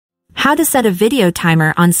How to set a video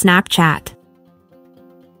timer on Snapchat.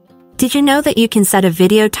 Did you know that you can set a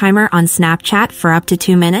video timer on Snapchat for up to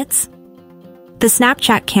 2 minutes? The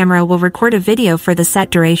Snapchat camera will record a video for the set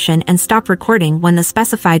duration and stop recording when the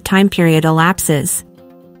specified time period elapses.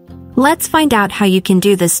 Let's find out how you can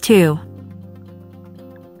do this too.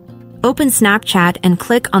 Open Snapchat and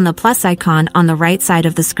click on the plus icon on the right side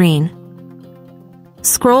of the screen.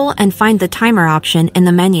 Scroll and find the timer option in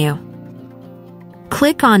the menu.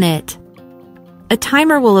 Click on it. A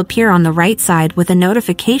timer will appear on the right side with a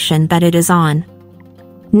notification that it is on.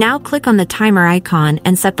 Now click on the timer icon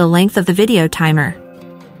and set the length of the video timer.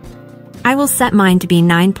 I will set mine to be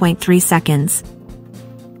 9.3 seconds.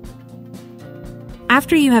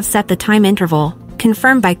 After you have set the time interval,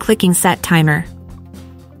 confirm by clicking Set Timer.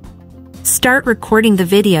 Start recording the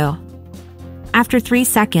video. After 3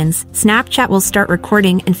 seconds, Snapchat will start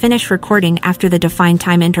recording and finish recording after the defined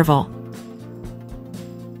time interval.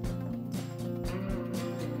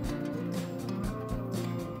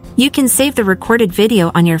 You can save the recorded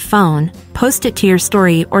video on your phone, post it to your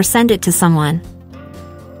story, or send it to someone.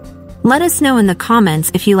 Let us know in the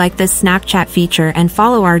comments if you like this Snapchat feature and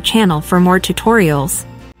follow our channel for more tutorials.